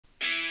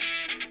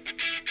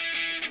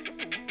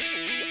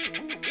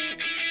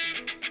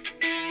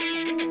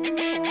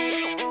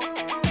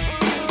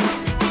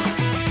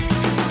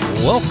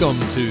Welcome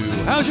to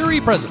How's Your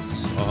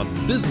ePresence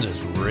on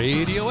Business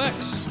Radio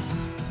X.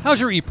 How's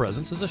Your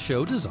ePresence is a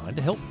show designed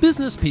to help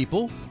business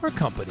people or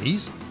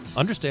companies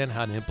understand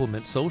how to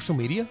implement social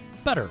media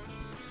better.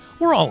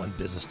 We're all in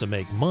business to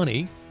make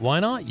money. Why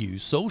not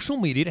use social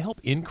media to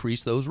help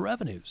increase those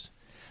revenues?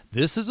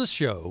 This is a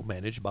show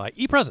managed by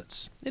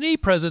ePresence, and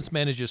ePresence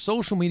manages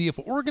social media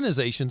for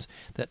organizations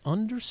that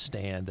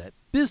understand that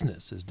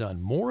business is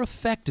done more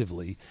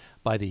effectively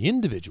by the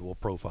individual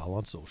profile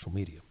on social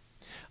media.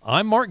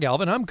 I'm Mark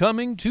Galvin. I'm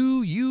coming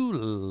to you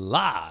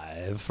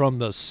live from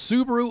the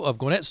Subaru of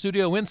Gwinnett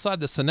Studio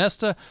inside the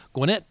Sonesta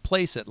Gwinnett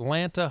Place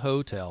Atlanta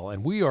Hotel,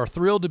 and we are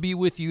thrilled to be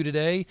with you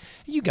today.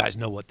 You guys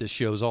know what this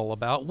show's all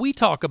about. We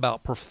talk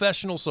about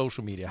professional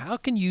social media. How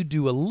can you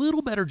do a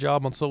little better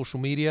job on social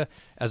media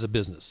as a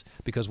business?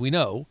 Because we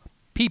know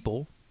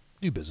people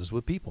do business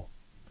with people.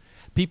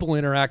 People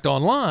interact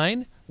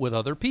online with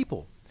other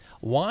people.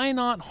 Why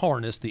not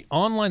harness the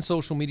online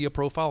social media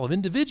profile of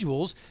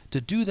individuals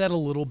to do that a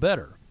little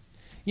better?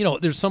 You know,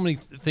 there's so many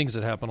things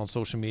that happen on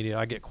social media.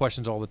 I get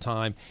questions all the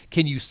time.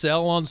 Can you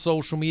sell on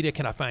social media?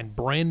 Can I find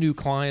brand new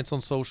clients on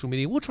social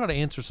media? We'll try to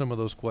answer some of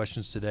those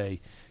questions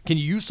today. Can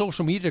you use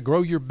social media to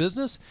grow your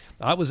business?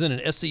 I was in an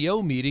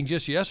SEO meeting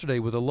just yesterday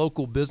with a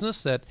local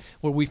business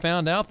where we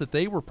found out that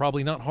they were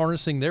probably not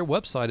harnessing their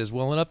website as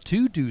well enough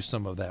to do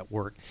some of that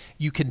work.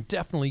 You can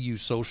definitely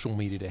use social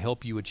media to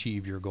help you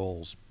achieve your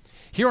goals.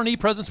 Here on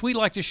ePresence, we'd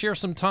like to share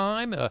some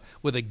time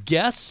with a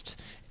guest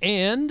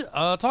and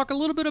talk a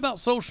little bit about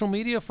social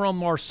media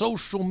from our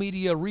social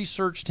media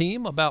research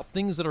team about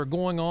things that are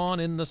going on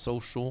in the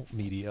social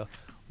media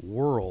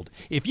world.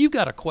 If you've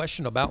got a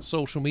question about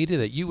social media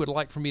that you would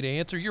like for me to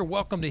answer, you're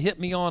welcome to hit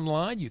me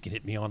online. You can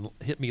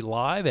hit me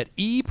live at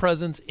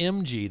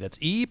ePresenceMG. That's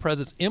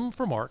ePresence, M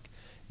for Mark,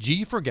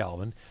 G for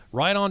Galvin,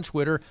 right on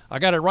Twitter. I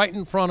got it right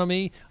in front of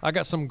me. I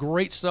got some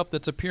great stuff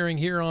that's appearing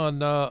here on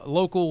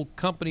local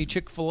company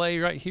Chick-fil-A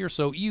right here.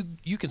 So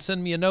you can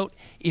send me a note.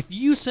 If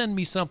you send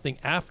me something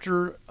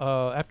after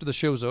the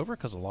show's over,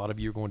 because a lot of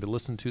you are going to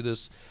listen to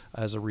this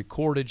as a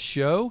recorded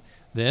show,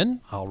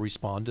 then I'll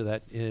respond to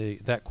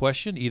that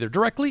question either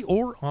directly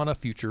or on a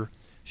future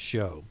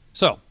show.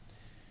 So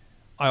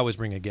I always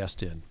bring a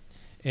guest in.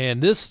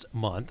 And this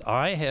month,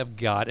 I have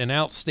got an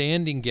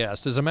outstanding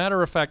guest. As a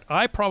matter of fact,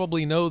 I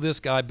probably know this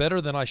guy better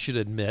than I should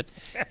admit.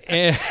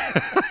 And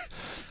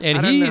I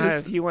don't know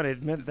if you want to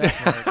admit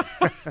that,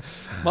 Mark.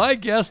 My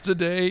guest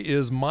today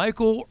is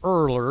Michael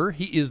Ehrler.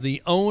 He is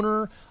the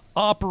owner,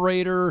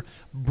 operator,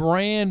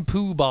 brand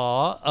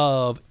poobah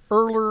of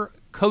Ehrler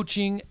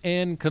Coaching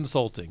and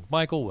Consulting.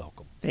 Michael,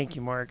 welcome. Thank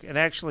you, Mark. And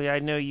actually, I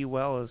know you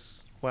well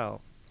as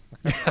well.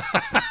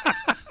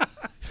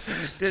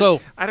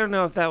 So I don't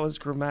know if that was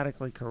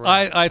grammatically correct.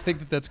 I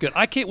think that's good.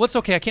 What's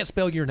okay? I can't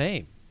spell your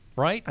name,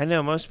 right? I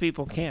know most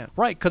people can't.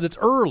 Right, because it's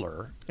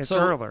Ehrler. It's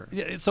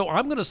Ehrler. So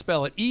I'm going to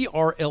spell it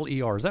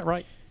E-R-L-E-R. Is that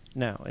right?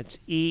 No, it's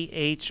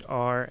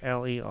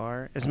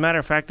E-H-R-L-E-R. As a matter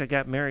of fact, I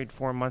got married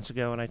 4 months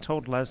ago, and I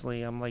told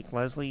Leslie, I'm like,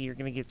 Leslie, you're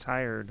going to get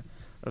tired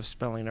of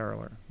spelling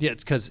Ehrler. Yeah,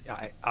 because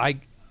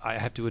I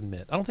have to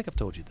admit, I don't think I've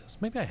told you this.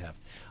 Maybe I have.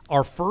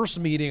 Our first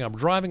meeting, I'm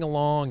driving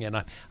along,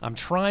 and I'm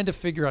trying to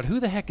figure out who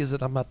the heck is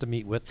it I'm about to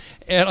meet with.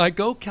 And I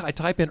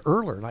type in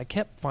Ehrler, and I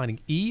kept finding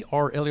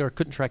E-R-L-E-R.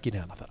 Couldn't track you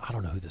down. I thought, I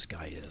don't know who this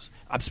guy is.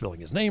 I'm spelling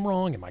his name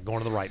wrong. Am I going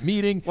to the right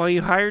meeting? Well,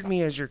 you hired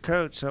me as your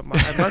coach, so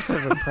I must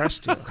have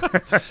impressed you.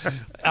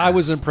 I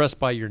was impressed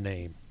by your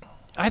name.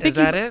 Is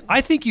that it?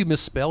 I think you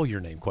misspell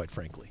your name, quite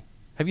frankly.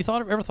 Have you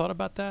ever thought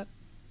about that?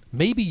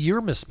 Maybe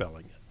you're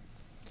misspelling it.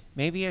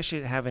 Maybe I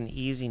should have an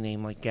easy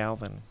name like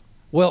Galvin.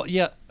 Well,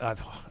 yeah, I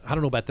don't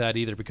know about that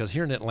either, because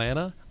here in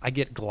Atlanta, I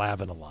get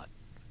Glavin a lot.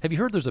 Have you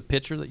heard there's a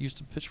pitcher that used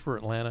to pitch for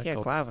Atlanta? Yeah,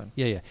 Glavin.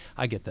 Yeah,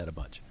 I get that a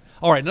bunch.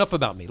 All right, enough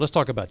about me. Let's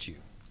talk about you.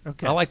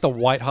 Okay. I like the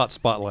white-hot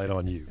spotlight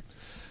on you.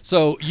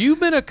 So you've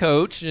been a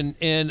coach,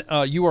 and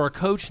you are a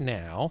coach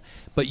now,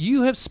 but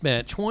you have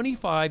spent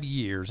 25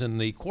 years in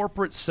the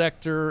corporate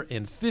sector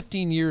and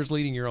 15 years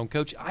leading your own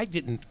coach.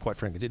 Quite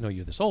frankly, didn't know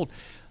you were this old.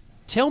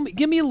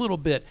 Give me a little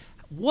bit.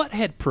 What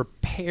had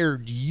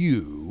prepared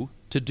you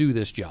to do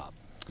this job?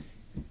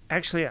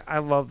 Actually, I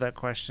love that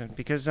question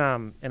because,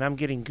 and I'm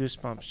getting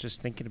goosebumps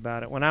just thinking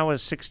about it. When I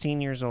was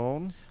 16 years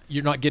old.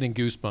 You're not getting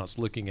goosebumps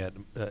looking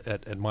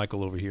at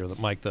Michael over here,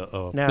 Mike, the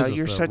no, business,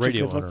 you're such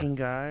radio a good-looking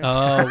guy.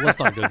 Oh, let's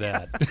not do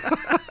that.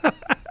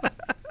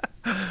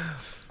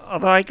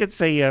 Although I could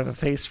say you have a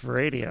face for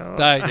radio.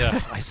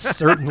 Yeah, I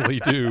certainly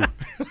do.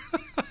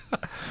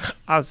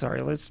 I'm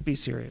sorry. Let's be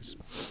serious.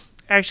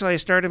 Actually, I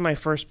started my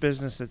first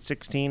business at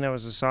 16. I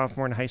was a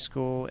sophomore in high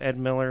school. Ed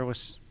Miller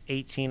was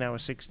 18. I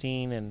was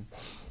 16. And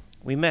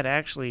we met,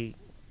 actually,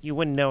 you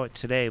wouldn't know it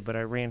today, but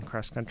I ran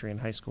cross country in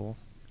high school.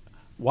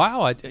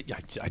 Wow, I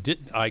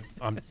did.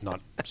 I'm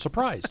not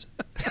surprised.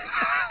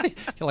 I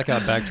feel like I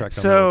backtracked.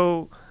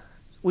 So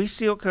we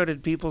seal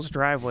coated people's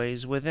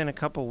driveways. Within a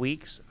couple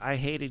weeks, I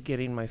hated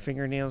getting my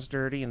fingernails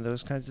dirty and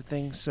those kinds of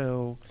things.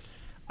 So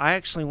I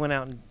actually went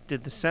out and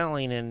did the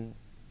selling, and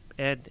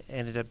Ed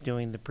ended up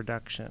doing the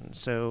production.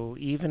 So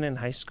even in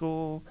high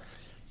school,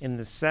 in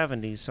the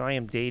 70s, so I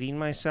am dating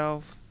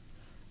myself,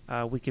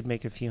 we could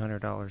make a few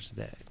 $100s a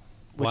day,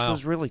 which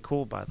was really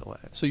cool, by the way.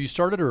 So you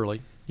started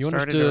early. You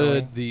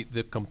understood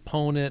the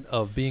component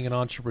of being an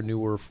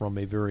entrepreneur from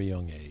a very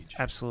young age.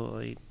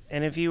 Absolutely.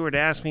 And if you were to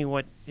ask me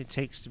what it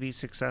takes to be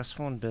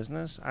successful in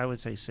business, I would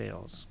say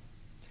sales.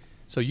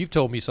 So you've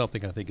told me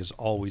something I think is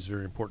always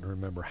very important to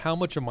remember. How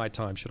much of my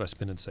time should I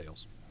spend in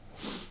sales?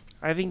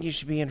 I think you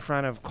should be in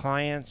front of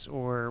clients,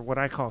 or what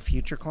I call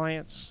future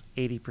clients,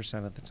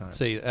 80% of the time.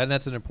 See, and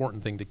that's an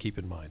important thing to keep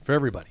in mind for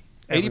everybody.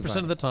 80%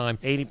 of the time,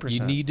 80%. You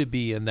need to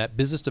be in that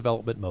business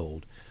development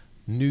mode,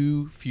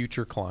 new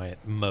future client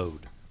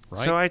mode,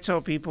 right? So I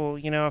tell people,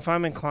 if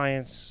I'm in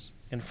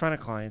front of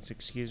clients,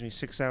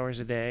 6 hours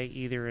a day,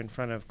 either in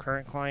front of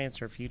current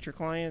clients or future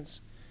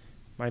clients,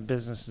 my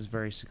business is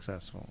very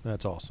successful.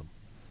 That's awesome.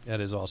 That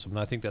is awesome, and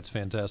I think that's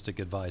fantastic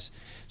advice.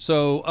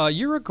 So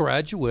you're a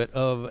graduate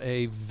of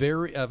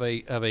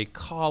a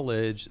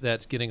college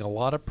that's getting a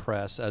lot of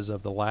press as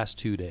of the last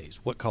 2 days.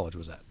 What college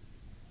was that?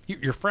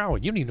 You're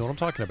frowning. You don't even know what I'm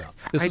talking about.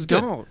 I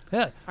don't.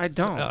 Yeah, I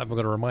don't. So, I'm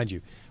going to remind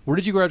you. Where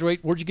did you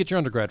graduate? Where did you get your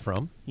undergrad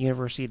from?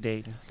 University of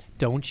Dayton.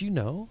 Don't you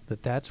know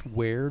that that's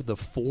where the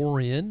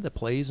foreign that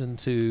plays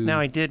into? Now,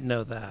 I did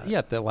know that.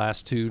 Yeah, the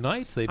last 2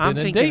 nights they've been in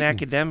Dayton. I'm thinking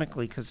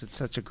academically because it's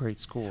such a great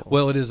school.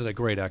 Well, it is a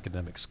great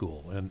academic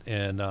school,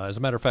 and as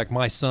a matter of fact,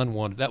 my son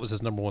that was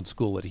his number one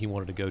school that he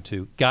wanted to go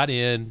to. Got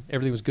in,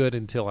 everything was good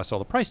until I saw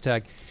the price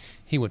tag.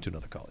 He went to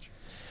another college.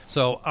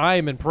 So I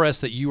am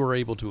impressed that you were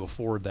able to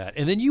afford that.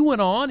 And then you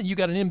went on and you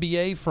got an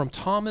MBA from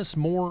Thomas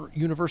More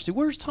University.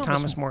 Where's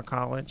Thomas More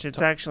College.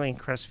 It's actually in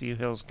Crestview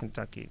Hills,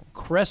 Kentucky.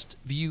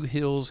 Crestview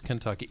Hills,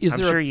 Kentucky. I'm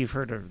sure you've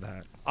heard of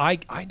that.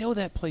 I know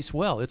that place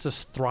well. It's a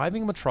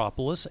thriving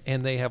metropolis,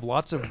 and they have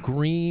lots of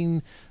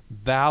green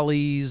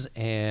valleys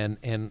and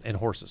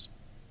horses.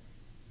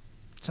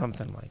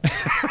 Something like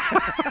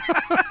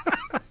that.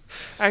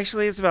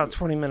 Actually, it's about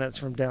 20 minutes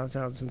from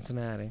downtown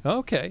Cincinnati.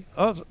 Okay.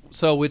 Oh,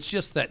 so it's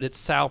just that it's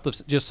south of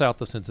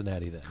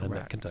Cincinnati then, Correct. on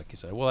the Kentucky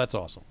side. Well, that's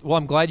awesome. Well,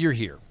 I'm glad you're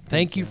here.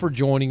 Thank you for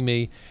joining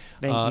me.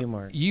 Thank you,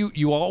 Mark.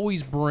 You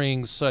always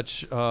bring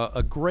such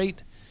a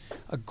great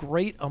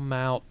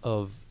amount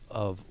of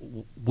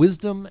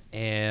wisdom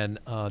and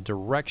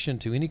direction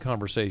to any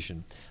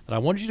conversation that I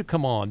wanted you to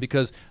come on,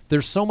 because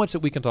there's so much that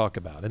we can talk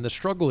about. And the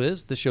struggle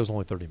is this show's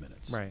only 30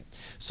 minutes. Right.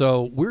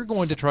 So we're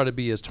going to try to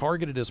be as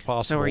targeted as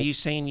possible. So are you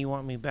saying you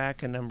want me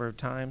back a number of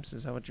times?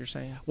 Is that what you're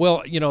saying?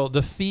 Well,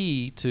 the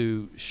fee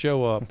to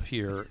show up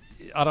here,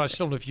 I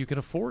still don't know if you can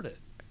afford it.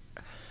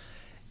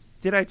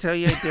 Did I tell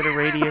you I did a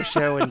radio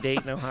show in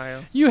Dayton,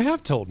 Ohio? You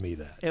have told me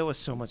that. It was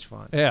so much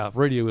fun. Yeah,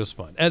 radio is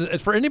fun. And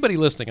as for anybody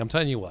listening, I'm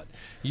telling you what,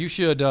 you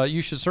should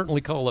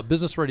certainly call up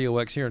Business Radio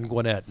X here in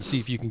Gwinnett and see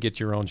if you can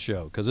get your own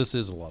show, because this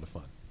is a lot of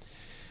fun.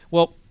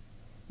 Well,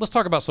 let's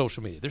talk about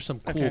social media. There's some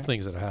cool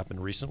things that have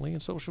happened recently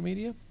in social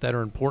media that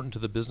are important to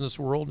the business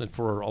world and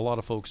for a lot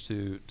of folks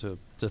to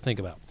think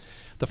about.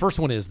 The first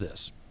one is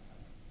this.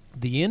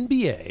 The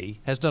NBA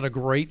has done a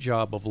great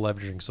job of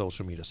leveraging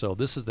social media. So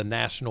this is the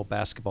National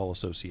Basketball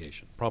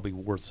Association. Probably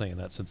worth saying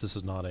that since this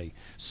is not a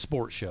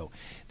sports show.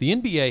 The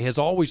NBA has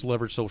always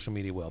leveraged social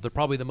media well. They're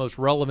probably the most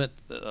relevant,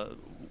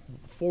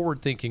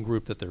 forward-thinking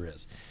group that there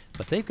is.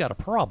 But they've got a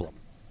problem.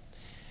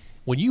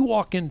 When you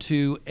walk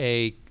into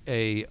a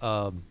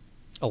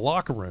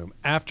locker room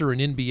after an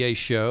NBA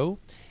show,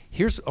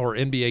 or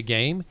NBA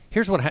game,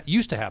 here's what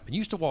used to happen. You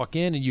used to walk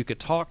in and you could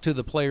talk to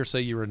the player, say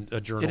you're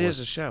a journalist. It is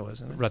a show,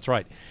 isn't it? That's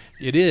right.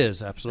 It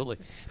is, absolutely.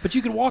 But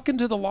you can walk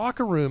into the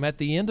locker room at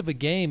the end of a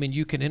game and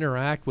you can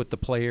interact with the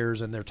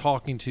players, and they're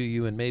talking to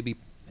you and maybe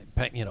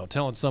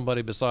telling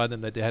somebody beside them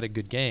that they had a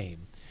good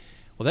game.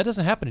 Well, that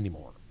doesn't happen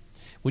anymore.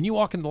 When you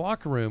walk in the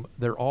locker room,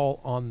 they're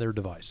all on their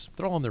device.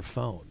 They're all on their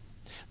phone.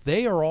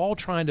 They are all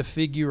trying to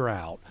figure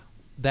out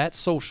that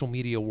social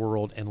media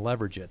world and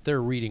leverage it.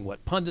 They're reading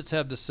what pundits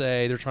have to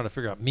say. They're trying to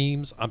figure out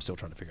memes. I'm still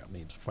trying to figure out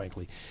memes,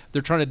 frankly.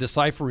 They're trying to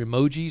decipher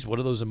emojis. What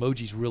do those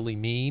emojis really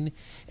mean?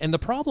 And the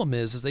problem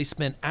is they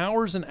spend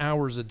hours and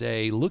hours a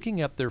day looking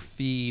at their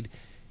feed,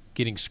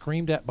 getting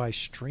screamed at by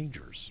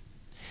strangers.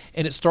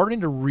 And it's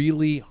starting to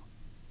really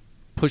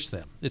push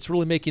them. It's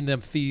really making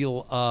them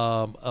feel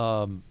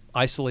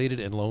isolated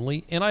and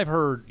lonely. And I've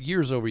heard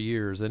years over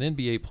years that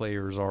NBA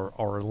players are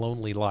a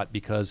lonely lot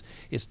because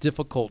it's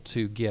difficult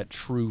to get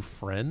true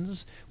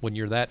friends when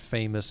you're that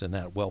famous and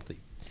that wealthy.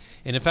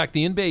 And in fact,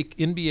 the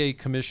NBA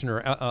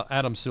commissioner,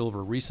 Adam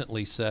Silver,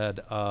 recently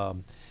said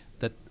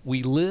that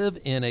we live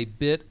a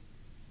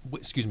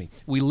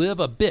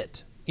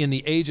bit in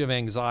the age of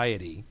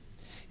anxiety,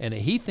 and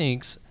he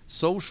thinks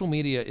social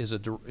media is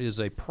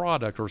a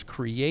product, or is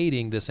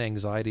creating this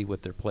anxiety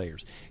with their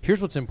players.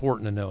 Here's what's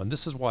important to know, and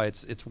this is why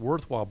it's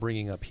worthwhile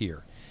bringing up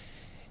here,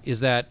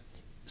 is that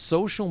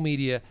social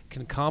media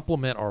can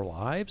complement our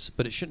lives,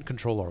 but it shouldn't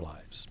control our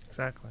lives.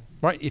 Exactly.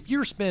 Right? If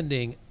you're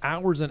spending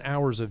hours and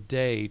hours a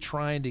day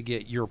trying to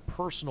get your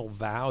personal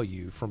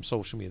value from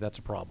social media, that's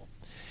a problem.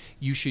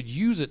 You should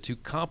use it to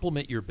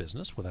complement your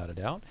business, without a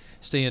doubt,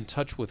 stay in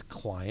touch with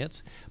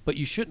clients, but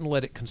you shouldn't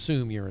let it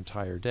consume your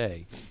entire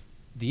day.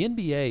 the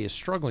NBA is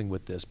struggling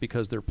with this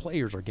because their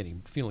players are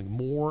feeling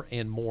more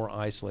and more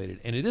isolated,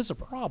 and it is a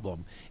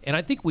problem. And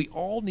I think we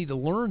all need to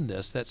learn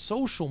this, that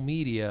social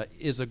media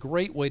is a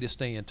great way to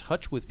stay in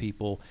touch with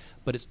people,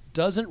 but it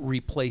doesn't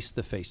replace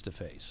the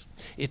face-to-face.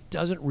 It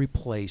doesn't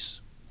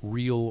replace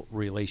real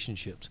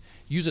relationships.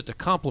 Use it to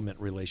complement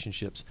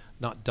relationships,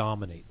 not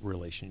dominate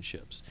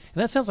relationships.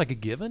 And that sounds like a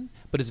given,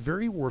 but it's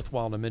very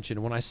worthwhile to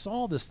mention. When I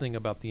saw this thing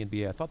about the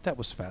NBA, I thought that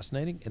was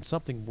fascinating and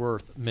something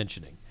worth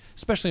mentioning,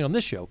 especially on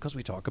this show because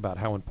we talk about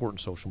how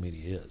important social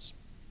media is.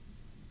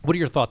 What are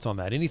your thoughts on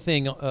that?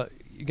 Anything?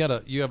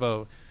 You have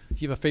a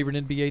favorite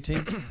NBA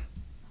team?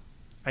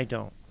 I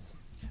don't.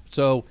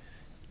 So,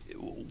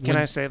 can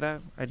I say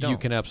that? I don't. You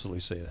can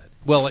absolutely say that.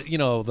 Well,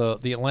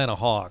 the Atlanta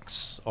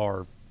Hawks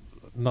are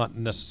not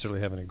necessarily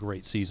having a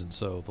great season,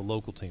 so the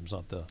local team's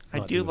not the. I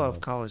do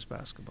love college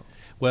basketball.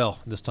 Well,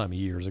 this time of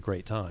year is a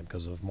great time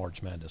because of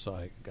March Madness. So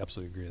I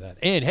absolutely agree with that.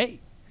 And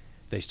hey,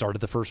 they started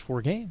the first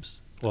 4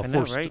 games. Well,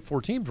 right?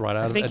 4 teams right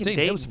out of Dayton.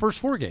 Dayton. It was the first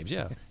 4 games,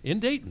 yeah, in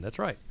Dayton. That's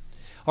right.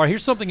 All right,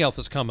 here's something else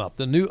that's come up.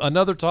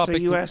 Another topic.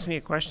 So you asked me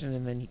a question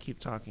and then you keep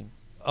talking.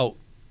 Oh,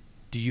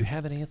 do you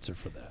have an answer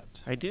for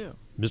that? I do.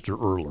 Mr.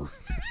 Ehrler.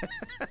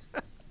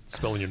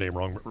 Spelling your name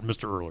wrong,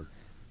 Mr. Ehrler.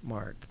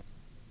 Mark.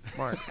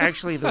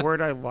 Actually, the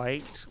word I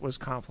liked was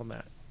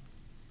compliment.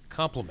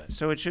 Compliment.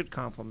 So it should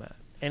complement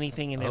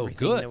anything and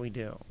everything that we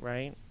do,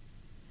 right?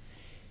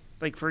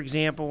 Like, for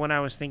example, when I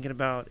was thinking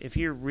about if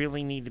you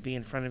really need to be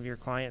in front of your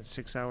client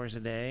 6 hours a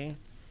day,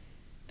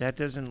 that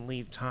doesn't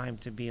leave time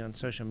to be on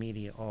social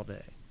media all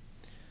day.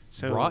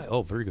 So, right.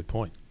 Oh, very good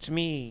point. To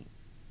me,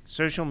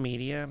 social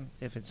media,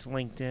 if it's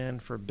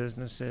LinkedIn for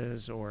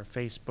businesses or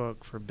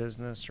Facebook for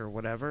business or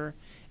whatever,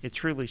 it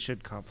truly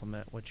should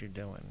complement what you're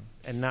doing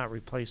and not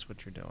replace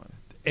what you're doing.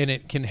 And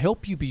it can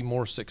help you be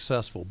more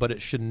successful, but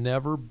it should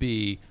never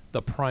be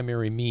the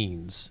primary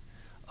means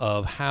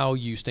of how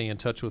you stay in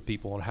touch with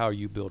people and how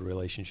you build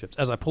relationships.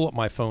 As I pull up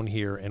my phone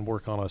here and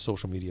work on a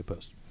social media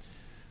post.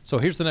 So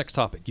here's the next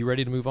topic. You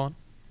ready to move on?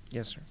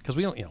 Yes, sir. Because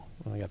we only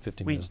got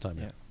 15 minutes of time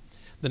now. Yeah.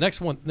 The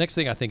next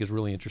thing I think is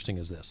really interesting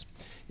is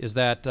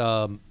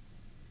that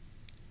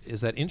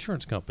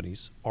insurance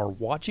companies are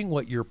watching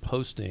what you're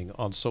posting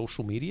on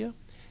social media,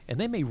 and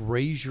they may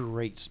raise your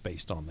rates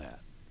based on that.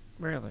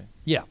 Really?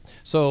 Yeah.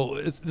 So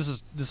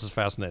this is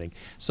fascinating.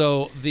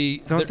 So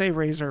don't they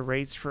raise our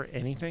rates for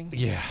anything?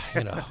 Yeah,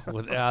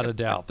 without a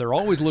doubt, they're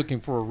always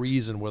looking for a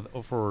reason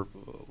for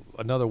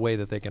another way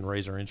that they can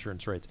raise our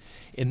insurance rates.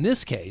 In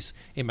this case,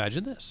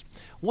 imagine this.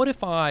 What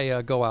if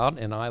I go out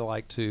and I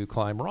like to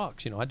climb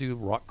rocks? I do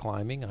rock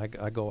climbing.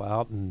 I go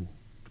out and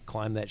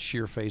climb that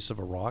sheer face of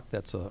a rock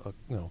that's a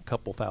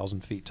couple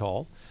thousand feet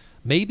tall.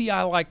 Maybe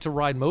I like to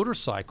ride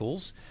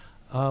motorcycles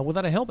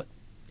without a helmet,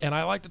 and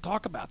I like to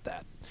talk about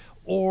that.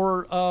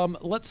 Or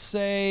let's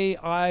say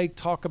I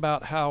talk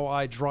about how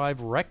I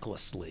drive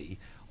recklessly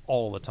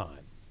all the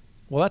time.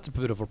 Well, that's a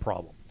bit of a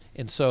problem.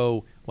 And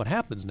so what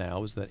happens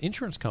now is that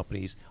insurance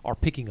companies are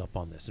picking up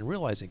on this and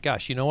realizing,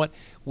 gosh, you know what?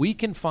 We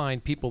can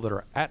find people that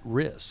are at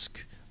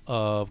risk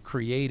of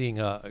creating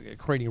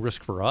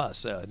risk for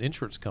us, an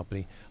insurance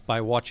company,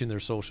 by watching their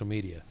social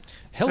media.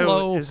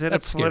 Hello, so is it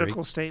that's a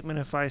political scary. statement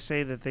if I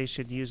say that they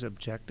should use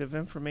objective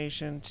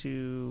information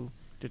to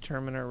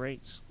determine our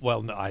rates?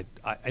 Well, no, I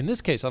in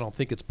this case, I don't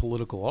think it's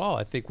political at all.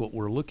 I think what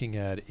we're looking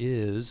at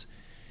is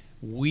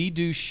we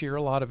do share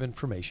a lot of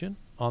information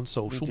on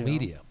social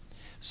media.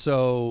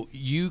 So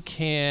you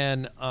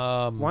can...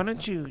 why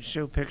don't you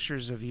show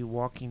pictures of you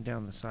walking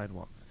down the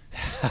sidewalk?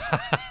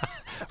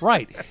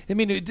 Right. I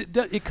mean,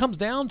 it comes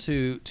down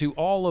to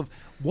all of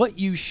what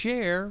you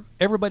share,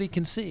 everybody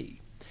can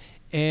see.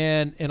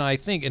 And I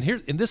think,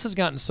 and this has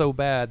gotten so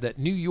bad that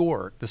New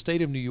York, the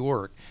state of New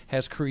York,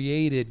 has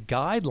created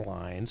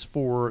guidelines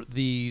for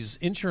these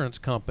insurance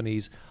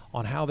companies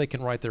on how they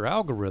can write their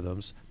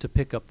algorithms to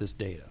pick up this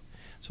data.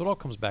 So it all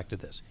comes back to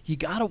this. You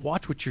got to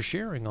watch what you're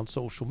sharing on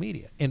social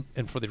media.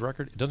 And for the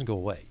record, it doesn't go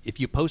away. If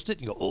you post it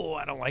and you go, oh,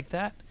 I don't like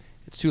that,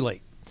 it's too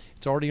late.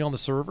 It's already on the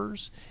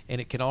servers, and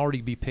it can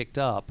already be picked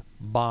up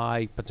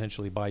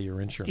potentially by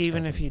your insurance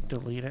Even company. if you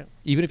delete it?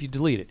 Even if you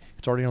delete it,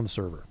 it's already on the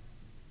server.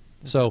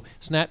 So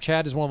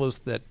Snapchat is one of those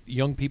that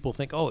young people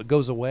think, oh, it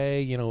goes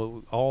away,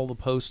 all the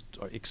posts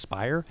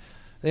expire.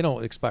 They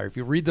don't expire. If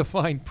you read the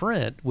fine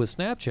print with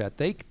Snapchat,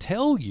 they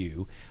tell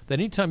you that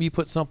anytime you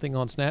put something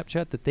on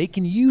Snapchat, that they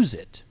can use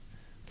it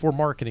for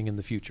marketing in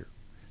the future.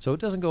 So it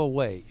doesn't go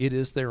away. It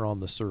is there on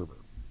the server.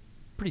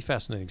 Pretty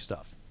fascinating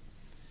stuff.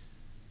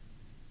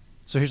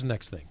 So here's the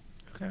next thing.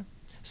 Okay.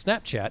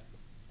 Snapchat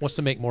wants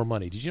to make more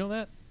money. Did you know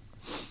that?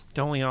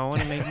 Don't we all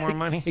want to make more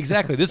money?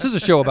 Exactly. This is a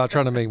show about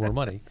trying to make more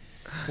money.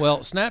 Well,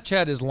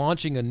 Snapchat is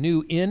launching a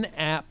new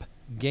in-app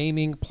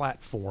gaming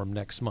platform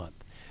next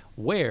month,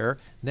 where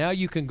now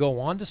you can go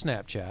on to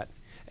Snapchat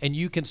and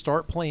you can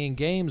start playing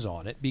games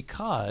on it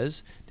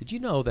because, did you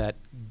know that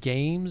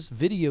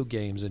video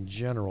games in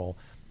general,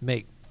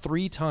 make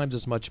 3 times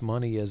as much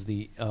money as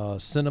the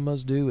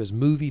cinemas do, as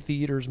movie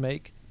theaters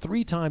make?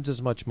 3 times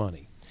as much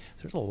money.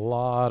 There's a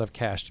lot of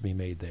cash to be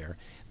made there.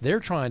 They're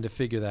trying to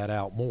figure that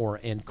out more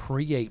and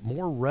create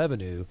more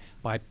revenue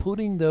by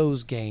putting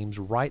those games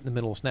right in the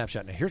middle of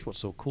Snapchat. Now, here's what's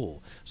so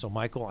cool. So,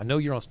 Michael, I know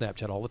you're on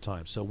Snapchat all the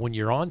time. So when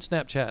you're on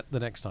Snapchat the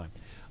next time,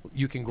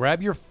 you can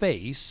grab your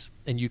face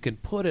and you can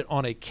put it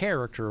on a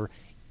character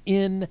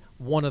in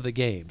one of the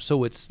games.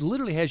 So it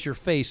literally has your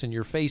face, and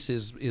your face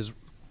is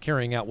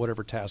carrying out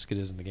whatever task it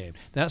is in the game.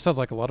 That sounds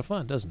like a lot of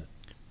fun, doesn't it?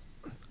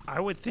 I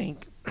would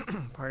think,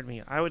 pardon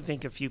me, I would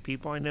think a few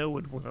people I know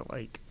would want to,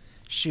 like,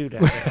 shoot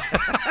at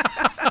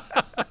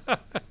it.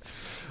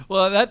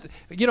 Well, that,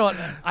 you know,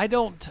 I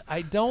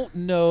don't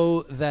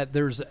know that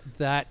there's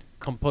that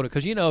component,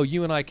 because, you know,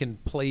 you and I can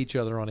play each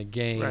other on a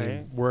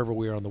game wherever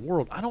we are in the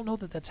world. I don't know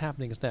that that's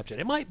happening in Snapchat.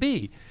 It might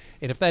be.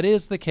 And if that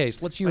is the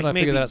case, let's you and I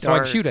figure that out so I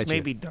can shoot at you.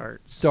 Maybe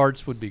darts.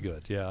 Darts would be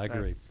good. Yeah, I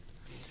agree.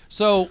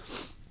 So,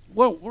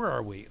 well, where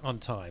are we on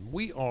time?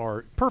 We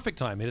are perfect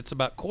time, and it's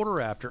about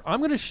quarter after. I'm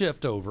going to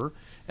shift over,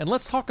 and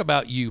let's talk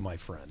about you, my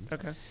friend.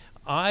 Okay.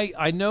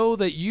 I know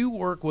that you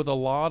work with a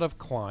lot of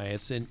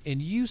clients, and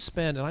you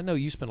spend, and I know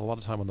you spend a lot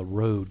of time on the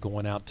road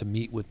going out to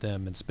meet with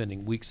them and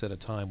spending weeks at a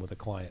time with a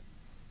client.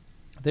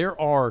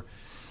 There are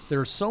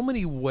so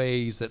many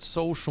ways that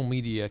social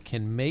media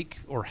can make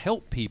or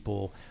help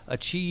people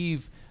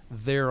achieve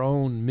their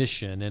own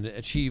mission and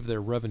achieve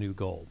their revenue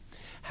goal.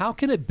 How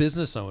can a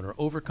business owner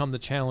overcome the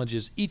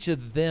challenges each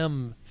of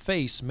them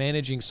face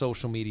managing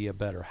social media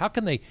better? How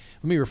can they,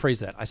 let me rephrase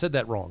that. I said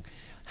that wrong.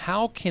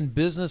 How can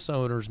business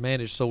owners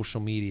manage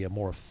social media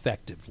more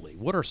effectively?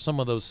 What are some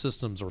of those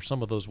systems or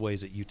some of those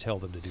ways that you tell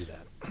them to do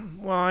that?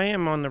 Well, I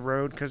am on the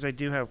road because I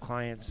do have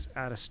clients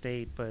out of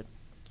state, but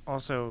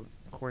also,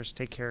 of course,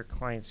 take care of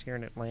clients here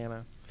in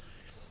Atlanta.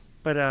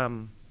 But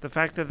the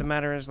fact of the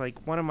matter is,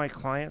 like, one of my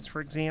clients, for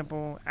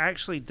example,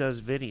 actually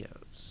does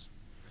videos.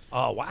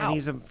 Oh, wow. And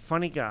he's a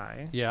funny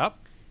guy. Yep.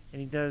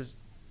 And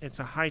it's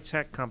a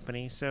high-tech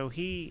company, so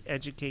he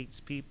educates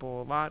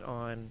people a lot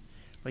on,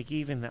 like,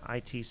 even the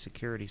IT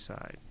security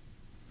side.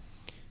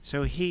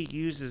 So he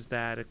uses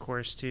that, of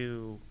course,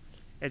 to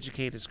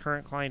educate his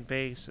current client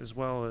base as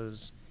well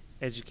as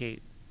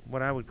educate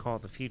what I would call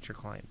the future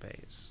client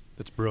base.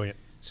 That's brilliant.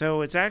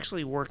 So it's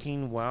actually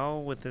working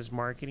well with this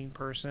marketing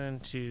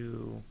person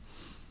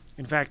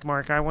in fact,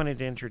 Mark, I wanted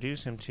to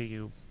introduce him to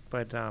you,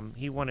 but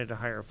he wanted to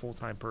hire a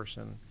full-time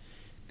person.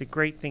 The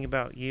great thing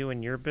about you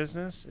and your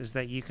business is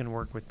that you can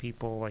work with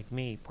people like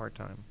me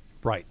part-time.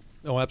 Right.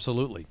 Oh,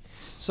 absolutely.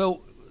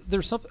 So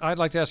there's something I'd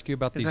like to ask you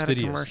about these videos. Is that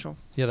a commercial?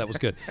 Yeah, that was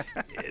good.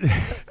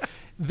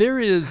 There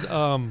is,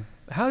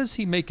 how does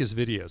he make his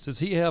videos? Does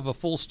he have a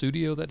full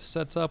studio that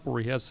sets up, or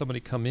he has somebody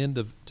come in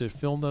to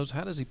film those?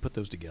 How does he put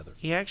those together?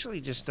 He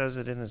actually just does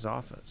it in his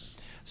office.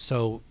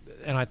 So,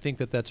 and I think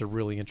that that's a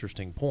really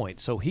interesting point.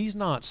 So he's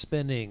not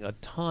spending a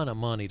ton of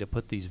money to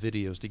put these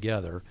videos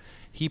together.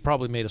 He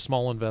probably made a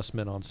small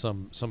investment on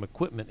some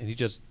equipment, and he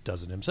just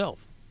does it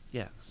himself.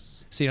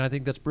 Yes. See, and I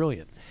think that's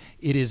brilliant.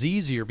 It is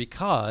easier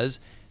because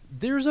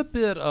there's a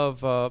bit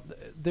of,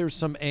 there's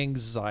some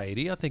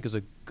anxiety, I think is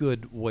a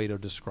good way to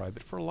describe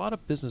it. For a lot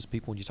of business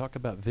people, when you talk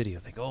about video,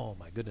 think, oh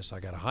my goodness, I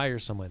got to hire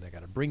someone, I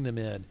got to bring them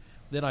in,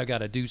 then I got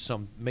to do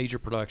some major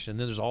production,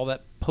 then there's all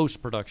that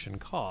post-production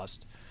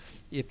cost.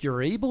 If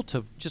you're able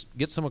to just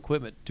get some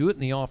equipment, do it in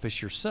the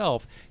office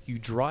yourself, you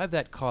drive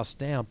that cost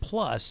down.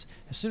 Plus,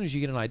 as soon as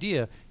you get an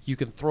idea, you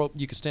can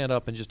stand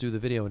up and just do the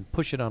video and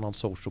push it out on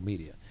social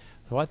media.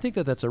 So I think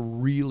that that's a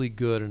really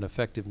good and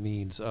effective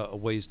means,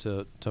 ways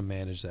to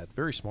manage that.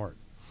 Very smart.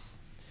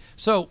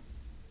 So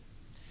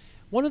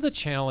one of the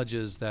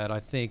challenges that I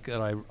think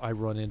that I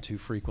run into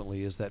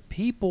frequently is that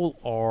people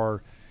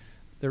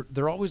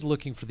they're always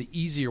looking for the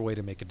easier way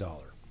to make a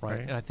dollar, right?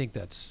 And I think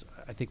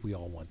we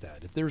all want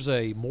that. If there's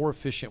a more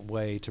efficient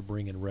way to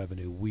bring in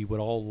revenue, we would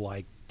all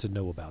like to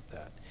know about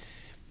that.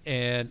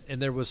 And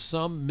there was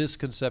some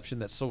misconception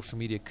that social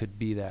media could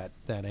be that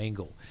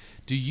angle.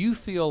 Do you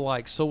feel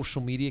like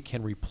social media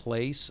can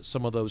replace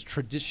some of those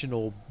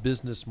traditional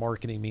business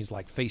marketing means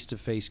like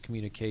face-to-face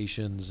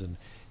communications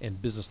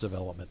and business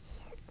development?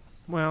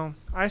 Well,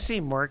 I see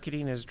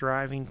marketing as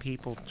driving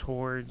people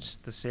towards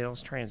the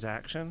sales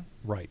transaction.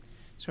 Right.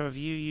 So if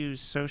you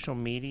use social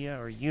media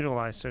or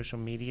utilize social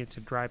media to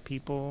drive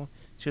people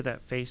to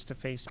that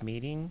face-to-face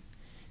meeting,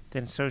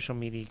 then social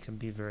media can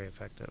be very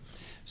effective.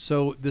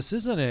 So this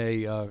isn't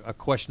a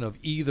question of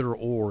either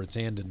or, it's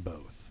and in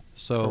both.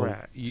 So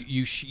correct.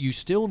 You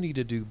still need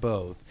to do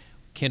both.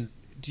 Do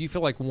you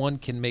feel like one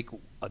can make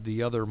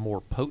the other more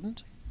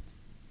potent?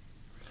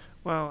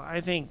 Well,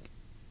 I think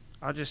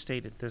I'll just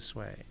state it this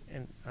way,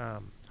 and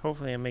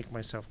hopefully I make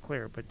myself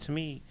clear, but to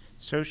me,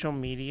 social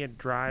media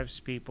drives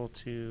people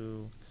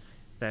to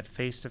that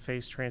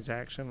face-to-face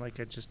transaction like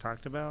I just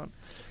talked about.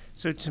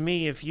 So to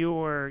me, if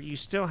you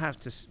still have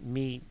to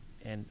meet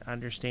and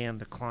understand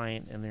the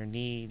client and their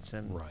needs,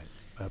 and right,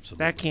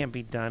 absolutely, that can't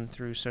be done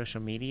through social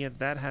media.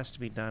 That has to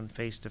be done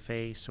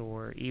face-to-face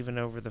or even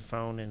over the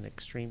phone in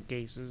extreme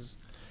cases.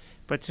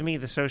 But to me,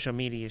 the social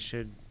media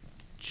should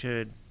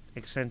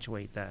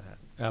accentuate that.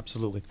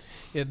 Absolutely.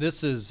 Yeah,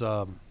 this is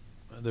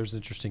there's an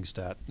interesting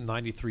stat.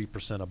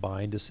 93% of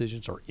buying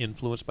decisions are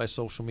influenced by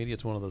social media.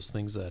 It's one of those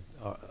things that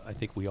I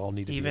think we all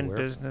need to be aware of. Even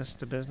business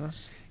to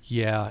business?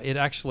 Yeah, it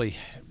actually,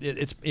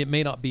 it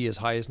may not be as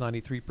high as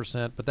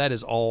 93%, but that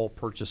is all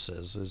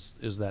purchases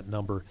is that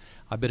number.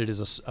 I bet it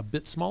is a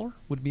bit smaller,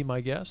 would be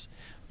my guess.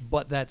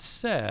 But that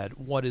said,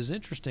 what is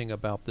interesting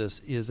about this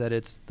is that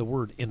it's the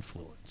word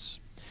influence.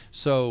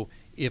 So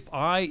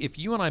if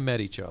you and I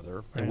met each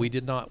other and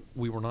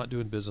we were not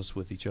doing business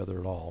with each other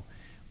at all,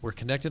 we're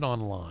connected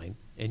online,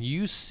 and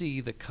you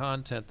see the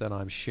content that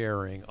I'm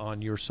sharing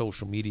on your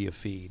social media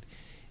feed,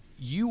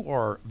 you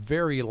are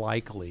very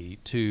likely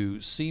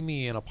to see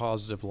me in a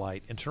positive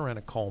light and turn around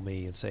and call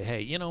me and say, hey,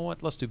 you know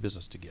what, let's do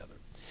business together.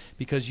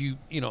 Because you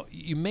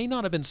may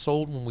not have been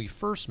sold when we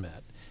first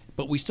met,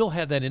 but we still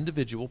had that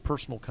individual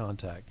personal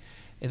contact.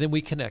 And then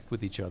we connect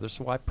with each other.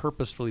 So I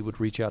purposefully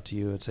would reach out to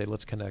you and say,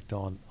 let's connect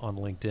on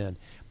LinkedIn.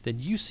 Then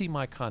you see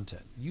my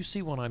content. You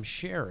see what I'm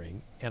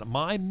sharing. And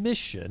my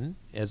mission,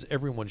 as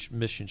everyone's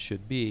mission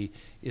should be,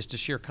 is to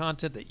share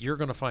content that you're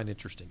going to find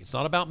interesting. It's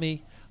not about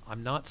me.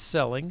 I'm not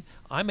selling.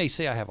 I may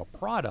say I have a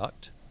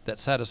product that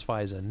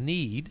satisfies a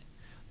need.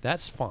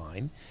 That's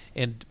fine.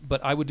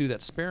 But I would do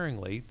that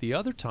sparingly. The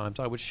other times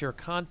I would share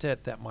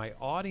content that my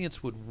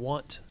audience would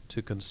want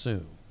to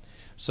consume.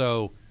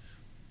 So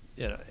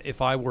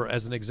if I were,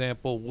 as an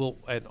example,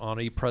 on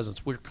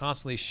ePresence, we're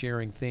constantly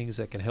sharing things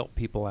that can help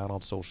people out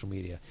on social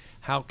media.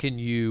 How can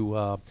you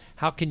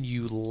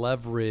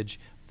leverage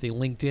the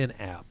LinkedIn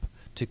app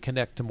to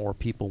connect to more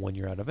people when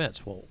you're at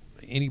events? Well,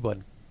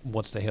 anyone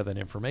wants to have that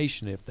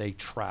information if they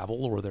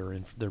travel or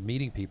they're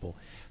meeting people.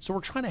 So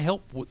we're trying to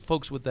help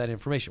folks with that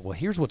information. Well,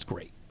 here's what's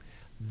great.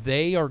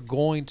 They are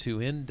going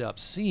to end up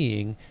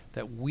seeing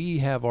that we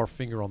have our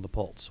finger on the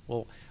pulse.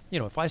 Well,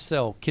 if I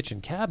sell kitchen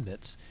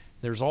cabinets,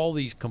 there's all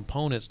these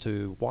components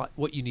to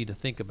what you need to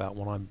think about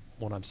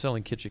when I'm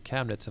selling kitchen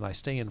cabinets, and I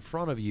stay in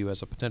front of you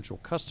as a potential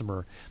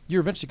customer.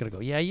 You're eventually going to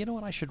go, yeah, you know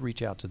what? I should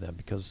reach out to them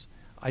because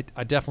I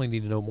definitely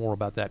need to know more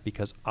about that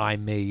because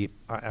I'm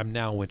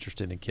now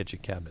interested in kitchen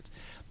cabinets.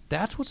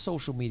 That's what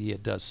social media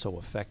does so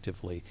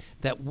effectively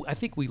that I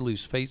think we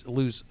lose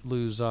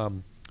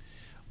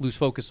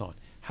focus on.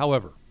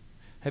 However,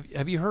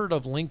 have you heard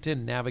of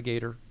LinkedIn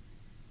Navigator?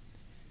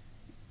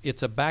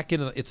 It's a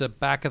back-end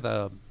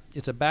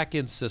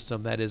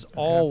system that is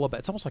all about.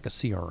 It's almost like a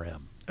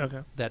CRM.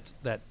 Okay.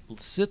 That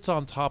sits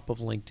on top of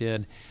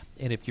LinkedIn,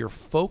 and if you're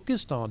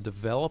focused on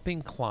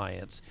developing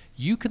clients,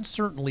 you can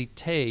certainly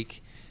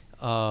take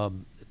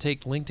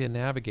LinkedIn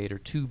Navigator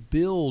to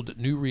build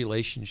new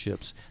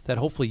relationships that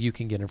hopefully you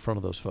can get in front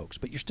of those folks.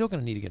 But you're still going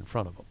to need to get in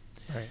front of them.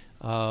 Right.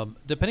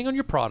 Depending on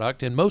your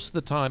product, and most of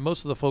the time,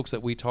 most of the folks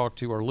that we talk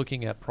to are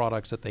looking at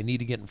products that they need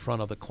to get in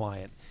front of the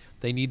client.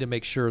 They need to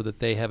make sure that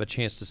they have a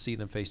chance to see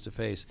them face to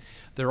face.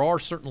 There are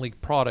certainly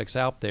products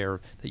out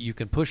there that you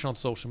can push on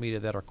social media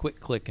that are quick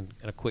click and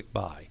a quick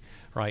buy,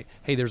 right?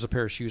 Hey, there's a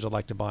pair of shoes, I'd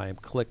like to buy them.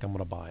 Click, I'm going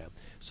to buy them.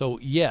 So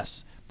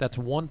yes, that's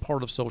one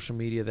part of social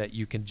media that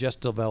you can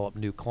just develop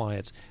new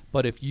clients.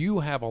 But if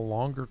you have a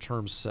longer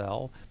term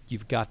sell,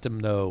 you've got to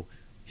know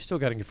you still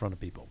got to get in front of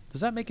people.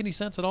 Does that make any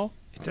sense at all?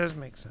 It does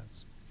make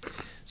sense.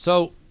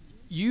 So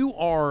you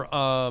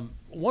are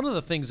one of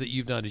the things that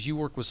you've done is you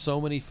work with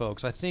so many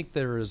folks. I think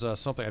there is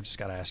something I've just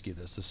got to ask you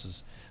this. This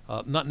is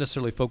not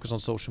necessarily focused on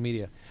social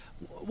media.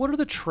 What are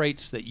the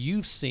traits that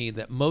you've seen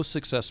that most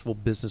successful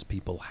business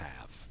people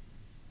have?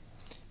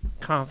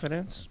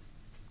 Confidence,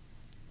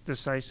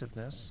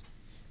 decisiveness.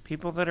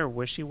 People that are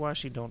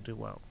wishy-washy don't do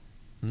well.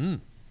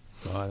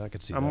 I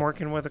could see that. I'm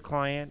working with a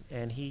client,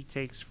 and he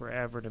takes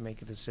forever to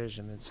make a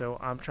decision. And so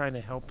I'm trying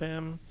to help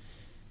him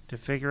to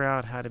figure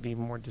out how to be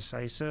more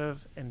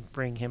decisive and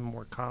bring him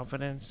more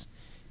confidence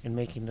in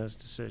making those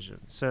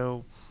decisions.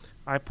 So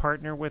I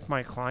partner with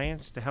my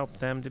clients to help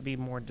them to be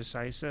more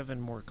decisive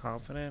and more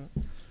confident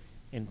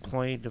in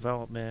employee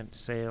development,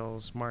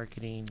 sales,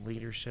 marketing,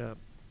 leadership.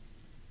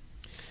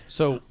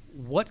 So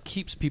what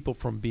keeps people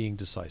from being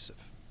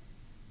decisive?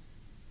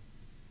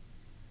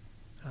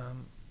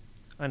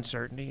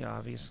 Uncertainty,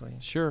 obviously.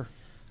 Sure.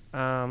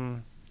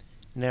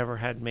 Never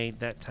had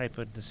made that type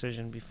of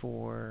decision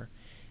before.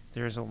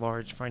 There's a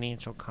large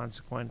financial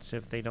consequence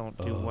if they don't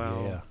do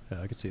well.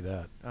 Yeah, I could see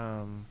that.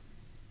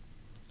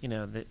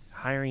 The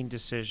hiring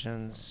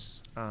decisions.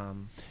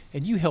 And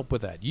you help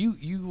with that.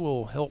 You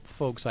will help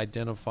folks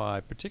identify,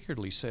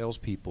 particularly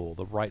salespeople,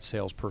 the right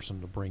salesperson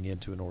to bring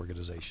into an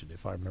organization,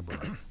 if I remember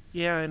right.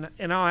 Yeah,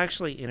 and I'll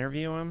actually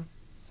interview them.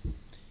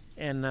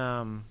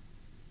 And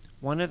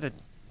one of the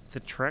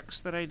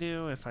tricks that I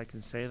do, if I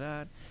can say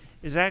that,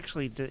 is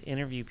actually to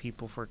interview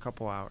people for a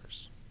couple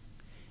hours.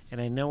 And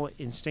I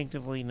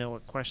instinctively know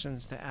what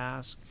questions to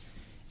ask.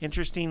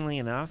 Interestingly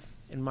enough,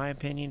 in my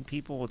opinion,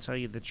 people will tell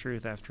you the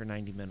truth after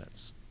 90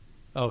 minutes.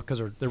 Oh,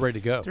 because they're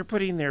ready to go. They're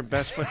putting their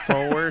best foot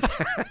forward.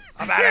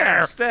 I'm out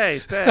here. Stay.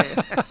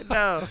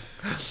 No.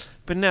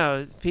 But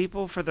no,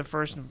 people for the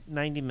first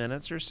 90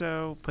 minutes or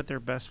so put their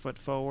best foot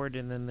forward,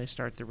 and then they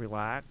start to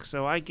relax.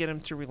 So I get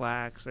them to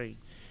relax. I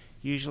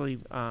usually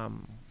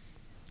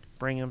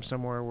bring them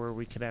somewhere where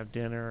we could have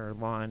dinner or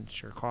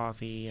lunch or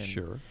coffee and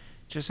Sure.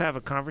 just have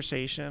a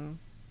conversation.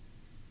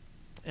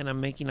 And I'm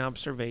making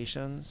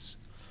observations.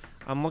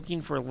 I'm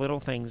looking for little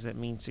things that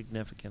mean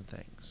significant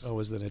things. Oh,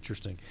 is that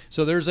interesting?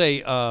 So there's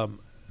a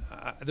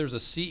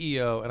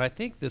CEO, and I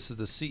think this is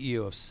the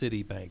CEO of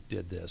Citibank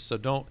did this. So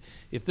don't,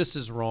 if this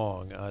is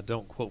wrong,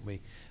 don't quote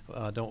me.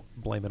 Don't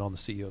blame it on the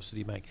CEO of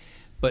Citibank.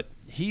 But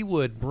he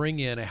would bring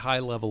in a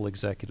high-level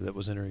executive that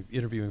was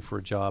interviewing for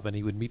a job, and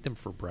he would meet them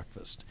for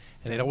breakfast.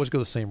 And they'd always go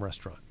to the same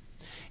restaurant.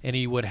 And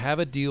he would have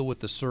a deal with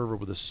the server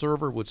where the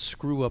server would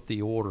screw up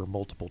the order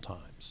multiple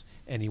times.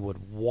 And he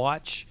would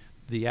watch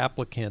the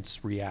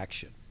applicant's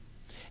reaction.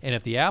 And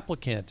if the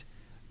applicant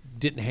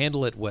didn't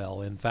handle it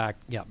well, in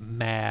fact, got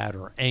mad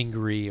or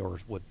angry or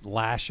would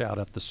lash out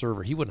at the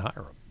server, he wouldn't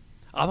hire him.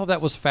 I thought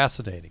that was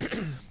fascinating.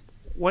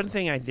 One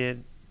thing I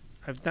did,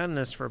 I've done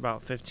this for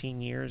about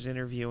 15 years,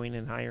 interviewing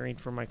and hiring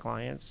for my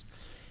clients.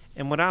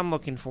 And what I'm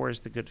looking for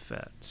is the good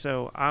fit.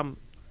 So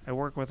I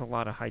work with a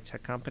lot of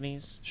high-tech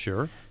companies.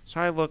 Sure. So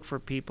I look for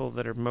people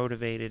that are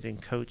motivated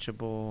and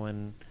coachable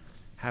and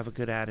have a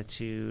good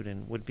attitude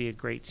and would be a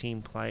great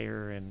team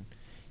player and,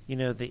 you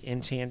know, the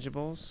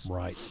intangibles.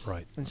 Right,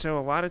 right. And so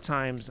a lot of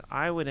times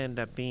I would end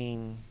up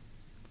being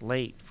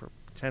late for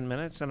 10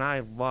 minutes, and I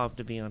love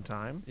to be on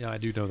time. Yeah, I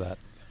do know that.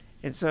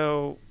 And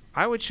so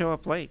I would show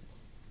up late,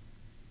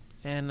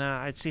 and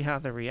I'd see how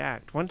they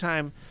react. One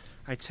time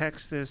I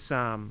text this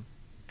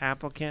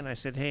applicant. I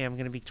said, hey, I'm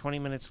going to be 20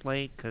 minutes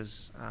late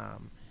because,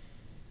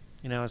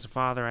 you know, as a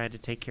father, I had to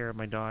take care of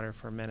my daughter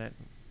for a minute.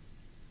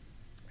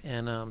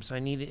 And so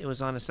it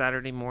was on a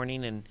Saturday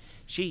morning, and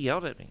she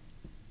yelled at me.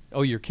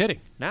 Oh, you're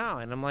kidding. No.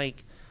 And I'm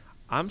like,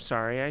 I'm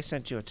sorry, I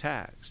sent you a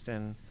text.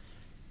 And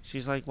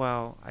she's like,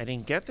 well, I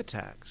didn't get the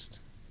text.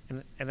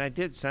 And I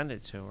did send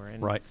it to her.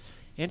 And right.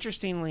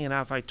 Interestingly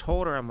enough, I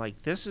told her, I'm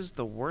like, this is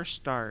the worst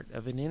start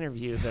of an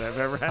interview that I've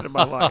ever had in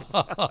my life.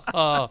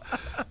 Oh,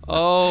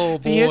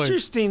 boy. The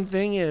interesting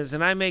thing is,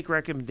 and I make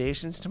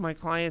recommendations to my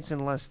clients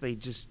unless they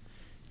just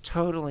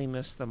totally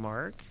miss the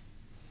mark.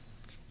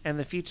 And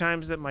the few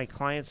times that my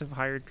clients have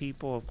hired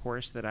people, of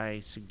course, that I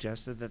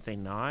suggested that they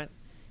not,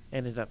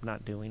 ended up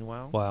not doing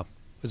well. Wow.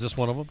 Is this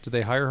one of them? Did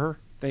they hire her?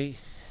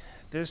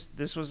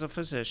 This was a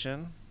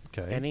physician,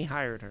 Okay. and he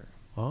hired her.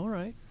 All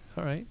right.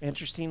 All right.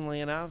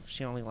 Interestingly enough,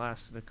 she only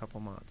lasted a couple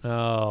months.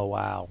 Oh,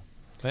 wow.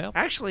 Well,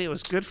 actually, it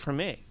was good for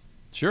me.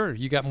 Sure.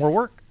 You got more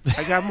work.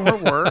 I got more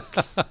work,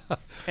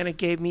 and it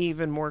gave me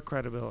even more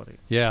credibility.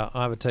 Yeah,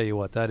 I would tell you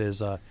what, that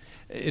is,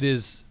 it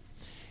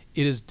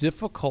is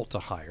difficult to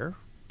hire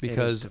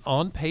because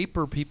on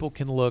paper people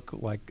can look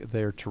like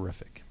they're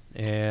terrific.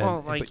 And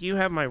well, like you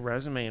have my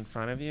resume in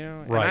front of you,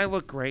 and right. I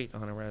look great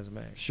on a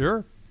resume.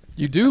 Sure,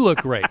 you do look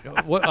great.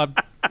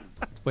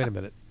 Wait a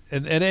minute,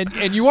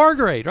 and you are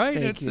great, right?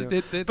 Thank you.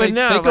 They go hand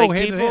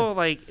in people hand.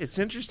 like it's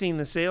interesting.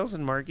 The sales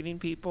and marketing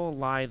people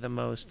lie the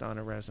most on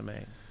a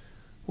resume.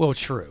 Well,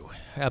 true,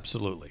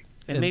 absolutely.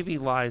 And maybe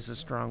lie is a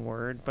strong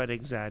word, but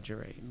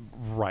exaggerate.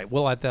 Right.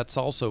 Well, that's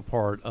also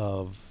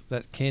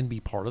that can be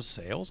part of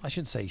sales. I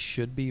shouldn't say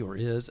should be or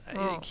is.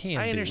 Well, it can be.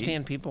 I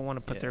understand people want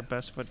to put their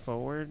best foot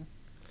forward.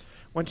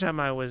 One time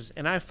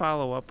and I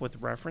follow up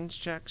with reference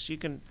checks.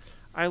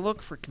 I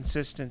look for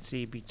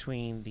consistency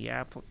between the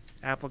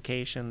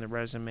application, the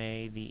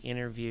resume, the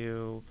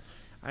interview.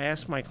 I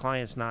ask my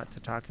clients not to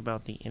talk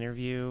about the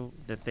interview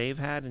that they've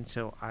had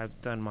until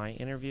I've done my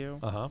interview.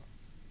 Uh-huh.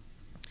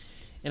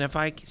 And if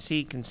I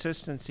see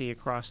consistency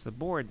across the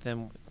board,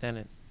 then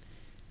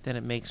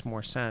it makes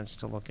more sense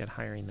to look at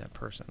hiring that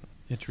person.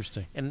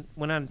 Interesting. And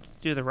when I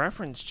do the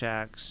reference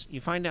checks,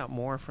 you find out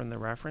more from the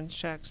reference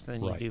checks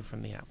than you do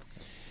from the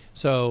applicant.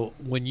 So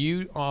when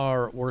you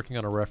are working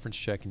on a reference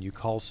check and you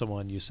call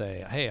someone, you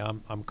say, hey,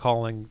 I'm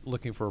calling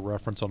looking for a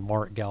reference on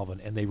Mark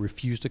Galvin, and they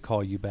refuse to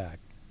call you back.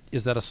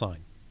 Is that a sign?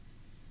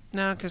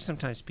 No, because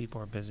sometimes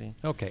people are busy.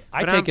 Okay.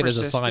 I take it as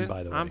a sign,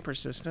 by the way. I'm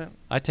persistent.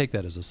 I take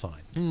that as a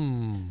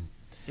sign.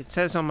 It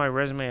says on my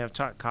resume I've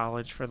taught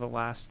college for the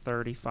last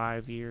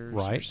 35 years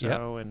or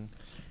so, and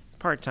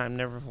part-time,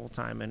 never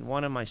full-time. And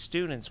one of my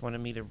students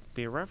wanted me to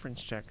be a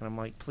reference check, and I'm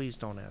like, please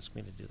don't ask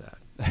me to do that.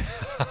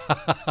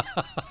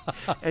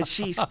 And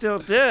she still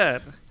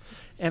did.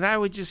 And I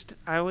would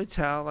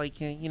tell,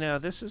 like, you know,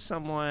 this is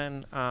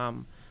someone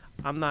I'm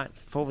not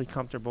fully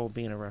comfortable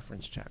being a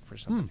reference check for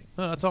somebody.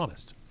 No, that's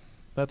honest.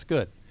 That's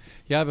good.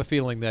 Yeah, I have a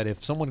feeling that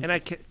if someone... And I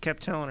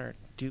kept telling her,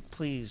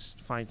 please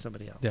find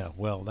somebody else. Yeah,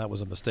 well, that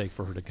was a mistake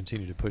for her to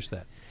continue to push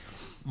that.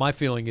 My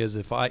feeling is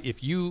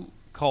if you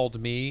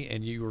called me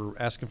and you were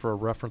asking for a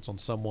reference on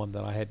someone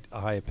that I had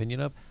a high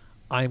opinion of,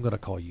 I'm going to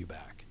call you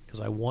back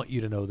because I want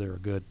you to know they're a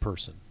good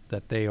person,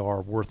 that they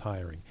are worth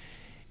hiring.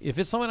 If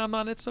it's someone I'm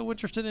not so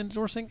interested in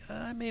endorsing,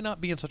 I may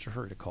not be in such a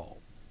hurry to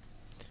call.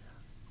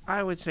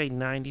 I would say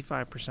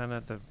 95%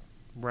 of the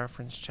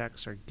reference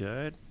checks are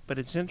good, but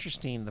it's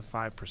interesting, the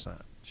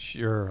 5%.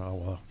 Sure.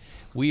 Oh,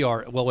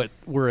 well,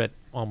 we're out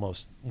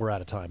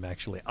of time,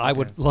 actually. Okay. I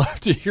would love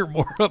to hear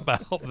more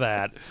about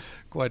that,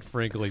 quite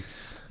frankly.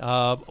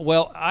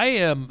 Well, I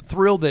am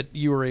thrilled that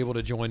you were able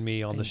to join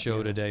me on the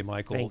show today,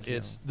 Michael. Thank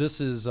you.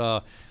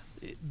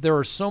 There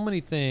are so many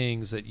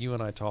things that you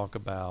and I talk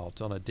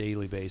about on a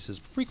daily basis,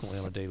 frequently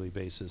on a daily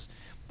basis,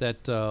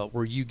 that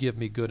where you give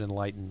me good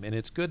enlightenment, and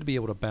it's good to be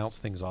able to bounce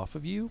things off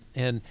of you,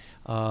 and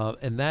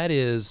that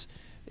is,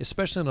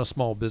 especially on a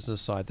small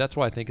business side, that's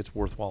why I think it's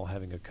worthwhile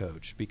having a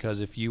coach, because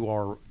if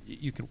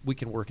we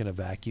can work in a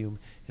vacuum,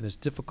 and it's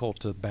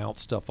difficult to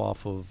bounce stuff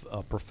off of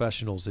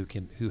professionals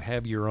who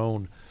have your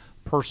own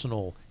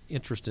personal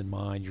interest in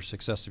mind, your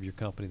success of your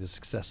company, the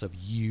success of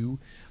you.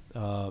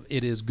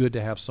 It is good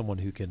to have someone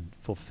who can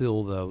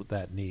fulfill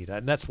that need,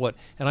 and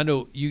I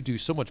know you do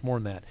so much more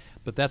than that,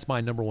 but that's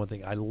my number one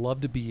thing. I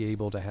love to be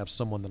able to have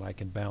someone that I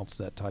can bounce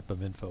that type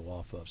of info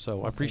off of.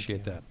 So I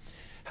appreciate that.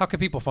 How can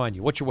people find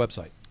you? What's your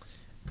website?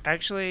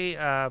 Actually,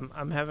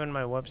 I'm having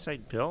my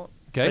website built.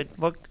 Okay.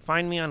 But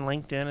find me on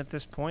LinkedIn at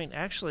this point.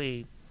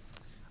 Actually,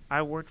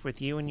 I worked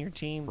with you and your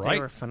team. Right. They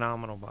were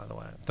phenomenal, by the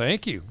way.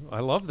 Thank you. I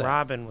love that.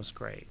 Robin was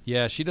great.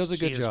 Yeah, she does a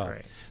good job.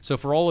 Great. So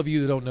for all of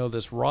you that don't know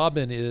this,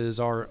 Robin is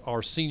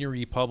our senior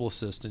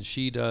e-publicist, and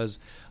she does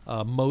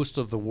most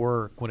of the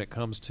work when it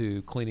comes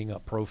to cleaning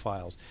up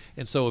profiles.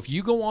 And so if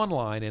you go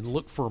online and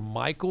look for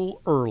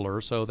Michael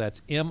Ehrler, so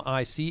that's Michael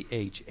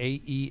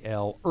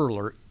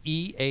Ehrler,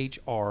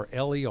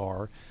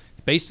 Ehrler,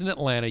 based in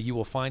Atlanta, you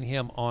will find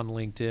him on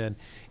LinkedIn.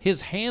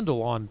 His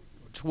handle on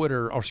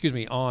Twitter, on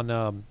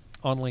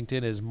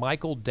LinkedIn is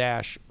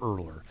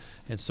Michael-Ehrler.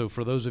 And so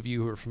for those of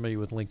you who are familiar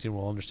with LinkedIn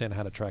will understand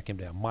how to track him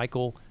down.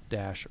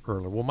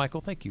 Michael-Ehrler. Well,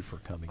 Michael, thank you for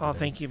coming today.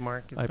 Thank you,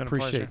 Mark. It's been a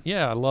appreciate pleasure. it.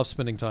 Yeah, I love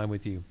spending time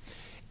with you.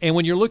 And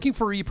when you're looking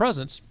for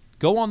ePresence,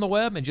 go on the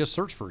web and just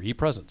search for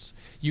ePresence.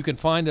 You can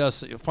find our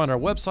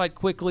website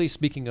quickly.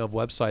 Speaking of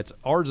websites,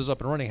 ours is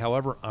up and running.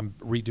 However, I'm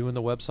redoing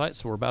the website,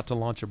 so we're about to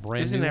launch a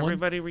brand new one. Isn't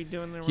everybody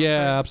redoing their website?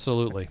 Yeah,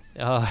 absolutely.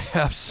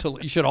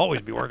 Absolutely. You should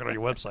always be working on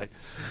your website.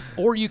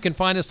 Or you can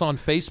find us on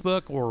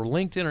Facebook or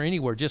LinkedIn or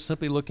anywhere, just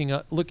simply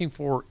looking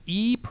for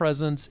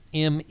ePresence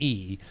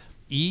ME.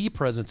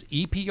 ePresence,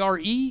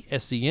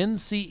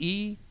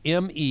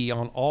 ePresence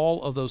on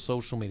all of those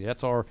social media.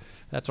 That's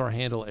our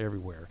handle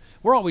everywhere.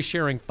 We're always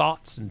sharing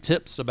thoughts and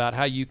tips about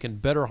how you can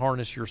better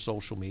harness your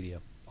social media.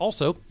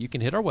 Also, you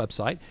can hit our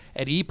website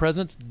at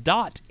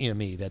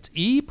ePresence.me. That's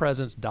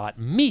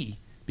ePresence.me,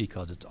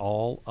 because it's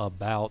all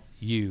about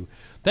you.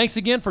 Thanks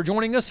again for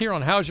joining us here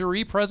on How's Your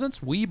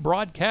ePresence. We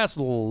broadcast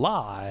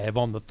live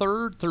on the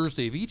third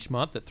Thursday of each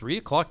month at 3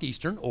 o'clock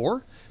Eastern,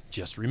 or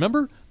just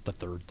remember, the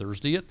third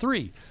Thursday at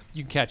 3.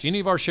 You can catch any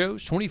of our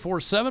shows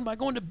 24/7 by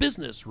going to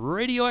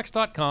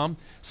businessradiox.com,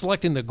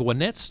 selecting the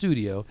Gwinnett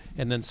Studio,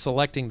 and then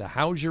selecting the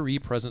How's Your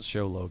ePresence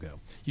show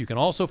logo. You can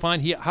also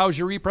find How's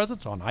Your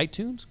ePresence on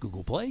iTunes,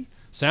 Google Play,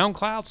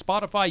 SoundCloud,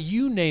 Spotify,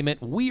 you name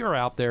it, we are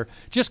out there.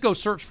 Just go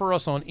search for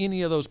us on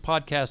any of those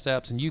podcast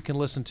apps, and you can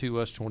listen to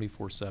us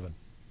 24/7.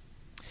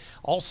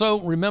 Also,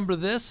 remember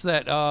this,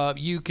 that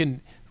you've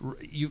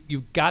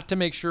got to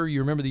make sure you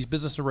remember these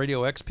Business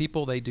Radio X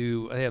people. They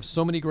have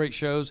so many great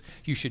shows.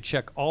 You should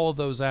check all of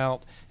those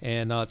out,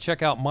 and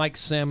check out Mike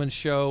Salmon's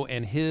show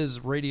and his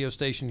radio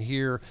station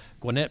here,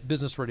 Gwinnett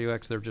Business Radio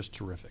X. They're just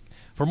terrific.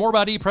 For more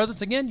about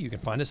ePresence, again, you can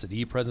find us at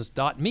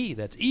ePresence.me.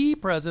 That's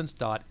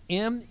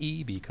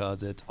ePresence.me,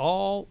 because it's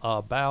all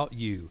about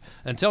you.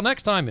 Until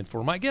next time, and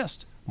for my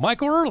guest,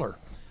 Michael Ehrler,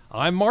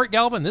 I'm Mark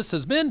Galvin. This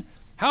has been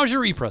How's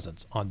Your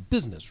ePresence on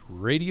Business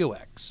Radio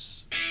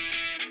X.